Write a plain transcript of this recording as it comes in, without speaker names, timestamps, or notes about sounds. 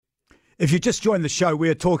If you just joined the show,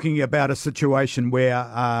 we're talking about a situation where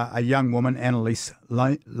a young woman, Annalise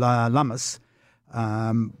Lummis,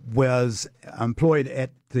 was employed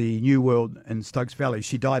at the New World in Stokes Valley.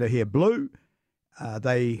 She dyed her hair blue.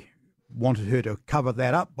 They wanted her to cover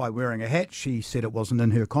that up by wearing a hat. She said it wasn't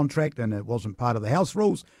in her contract and it wasn't part of the house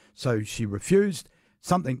rules, so she refused.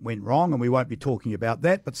 Something went wrong, and we won't be talking about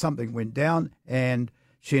that, but something went down, and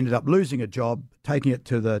she ended up losing a job, taking it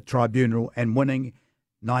to the tribunal and winning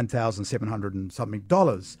 $9,700 and something.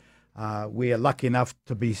 We are lucky enough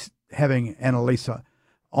to be having Annalisa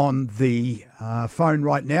on the phone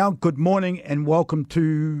right now. Good morning and welcome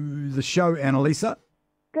to the show, Annalisa.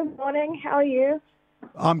 Good morning. How are you?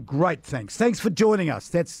 I'm great, thanks. Thanks for joining us.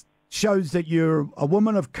 That shows that you're a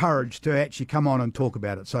woman of courage to actually come on and talk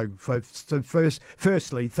about it. So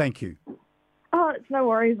firstly, thank you. Oh, it's no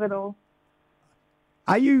worries at all.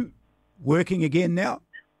 Are you working again now?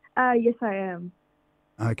 Yes, I am.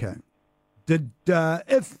 Okay.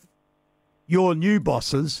 If your new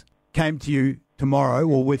bosses came to you tomorrow,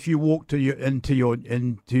 or if you walked into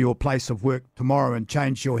your place of work tomorrow and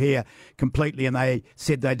changed your hair completely, and they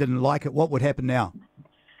said they didn't like it, what would happen now?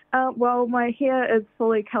 Well, my hair is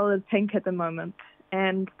fully coloured pink at the moment,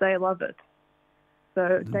 and they love it.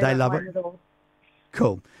 So they don't love mind it at all.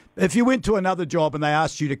 Cool. If you went to another job and they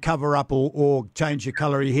asked you to cover up or change your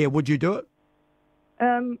colour of your hair, would you do it?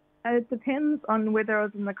 It depends on whether it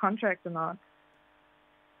was in the contract or not.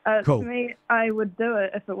 Cool. To me, I would do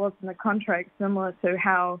it if it was in the contract, similar to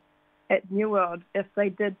how at New World, if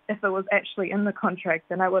it was actually in the contract,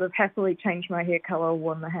 then I would have happily changed my hair colour or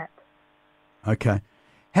worn the hat. Okay.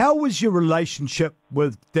 How was your relationship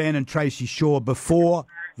with Dan and Tracy Shaw before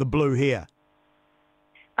the blue hair?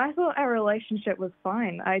 I thought our relationship was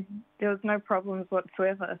fine. There was no problems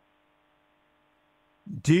whatsoever.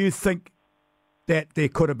 Do you think that there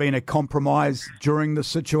could have been a compromise during the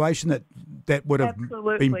situation that would have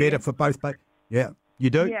Absolutely. been better for both? Yeah, you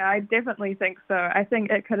do? Yeah, I definitely think so. I think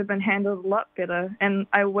it could have been handled a lot better, and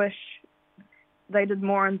I wish they did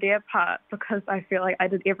more on their part, because I feel like I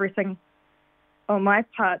did everything on my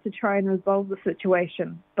part to try and resolve the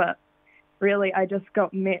situation. But really, I just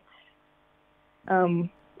got met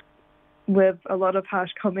with a lot of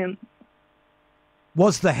harsh comments.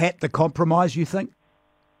 Was the hat the compromise, you think?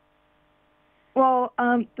 Well,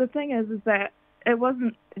 the thing is that it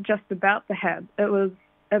wasn't just about the hat. It was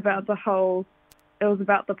about the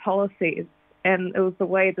policies, and it was the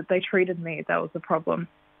way that they treated me that was the problem.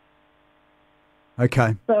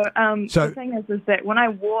 Okay. So the thing is that when I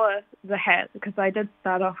wore the hat, because I did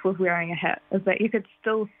start off with wearing a hat, is that you could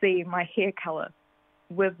still see my hair colour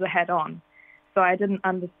with the hat on. So I didn't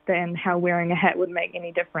understand how wearing a hat would make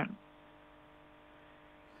any difference.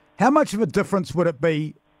 How much of a difference would it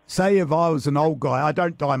be? Say if I was an old guy, I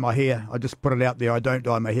don't dye my hair. I just put it out there, I don't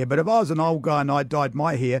dye my hair. But if I was an old guy and I dyed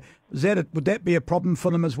my hair, would that be a problem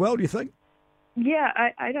for them as well, do you think? Yeah,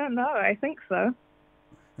 I don't know. I think so.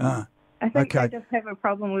 I think okay. they just have a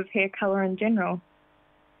problem with hair colour in general.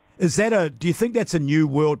 Do you think that's a New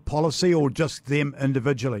World policy or just them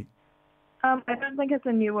individually? I don't think it's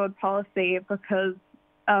a New World policy, because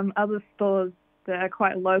other stores that are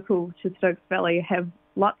quite local to Stokes Valley have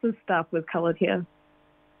lots of staff with coloured hair.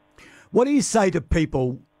 What do you say to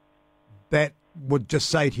people that would just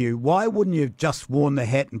say to you, why wouldn't you have just worn the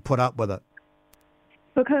hat and put up with it?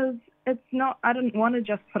 Because I didn't want to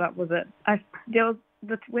just put up with it.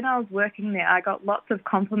 When I was working there, I got lots of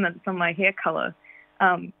compliments on my hair colour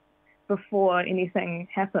before anything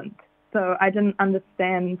happened. So I didn't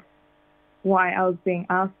understand why I was being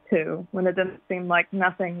asked to, when it didn't seem like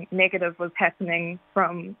nothing negative was happening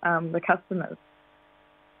from the customers.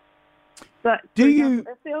 But if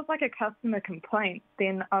there was like a customer complaint,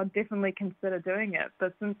 then I'll definitely consider doing it.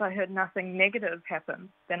 But since I heard nothing negative happen,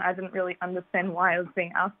 then I didn't really understand why it was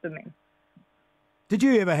being asked of me. Did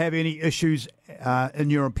you ever have any issues in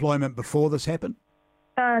your employment before this happened?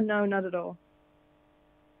 No, not at all.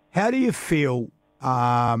 How do you feel,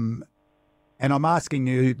 and I'm asking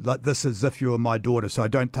you like this as if you were my daughter, so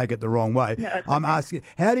don't take it the wrong way. No, I'm asking,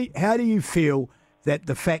 how do you feel that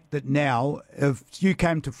the fact that now, if you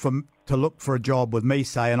came to look for a job with me,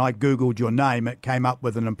 say, and I Googled your name, it came up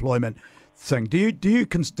with an employment thing.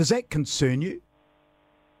 Does that concern you?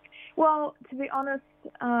 Well, to be honest,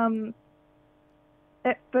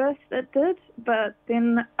 at first it did, but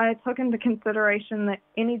then I took into consideration that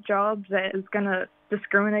any job that is going to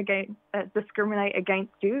discriminate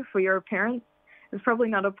against you for your appearance is probably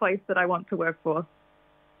not a place that I want to work for.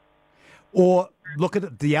 Or look at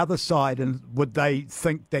it the other side, and would they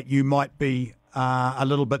think that you might be a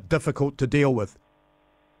little bit difficult to deal with?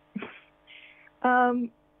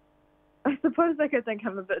 I suppose they could think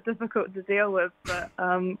I'm a bit difficult to deal with, but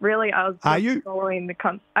really I was Are just you? following the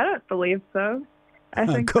I don't believe so. I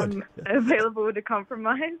think Good. I'm available to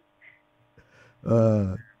compromise.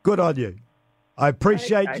 Good on you. I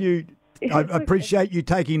appreciate you. I It's okay. appreciate you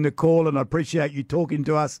taking the call, and I appreciate you talking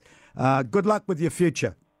to us. Good luck with your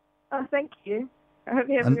future. Oh, thank you. I hope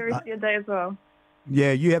you have a And, good rest of your day as well.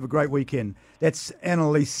 Yeah, you have a great weekend. That's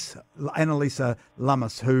Annalisa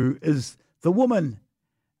Lummis, who is the woman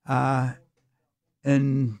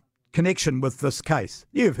in connection with this case.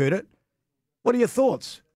 You've heard it. What are your thoughts?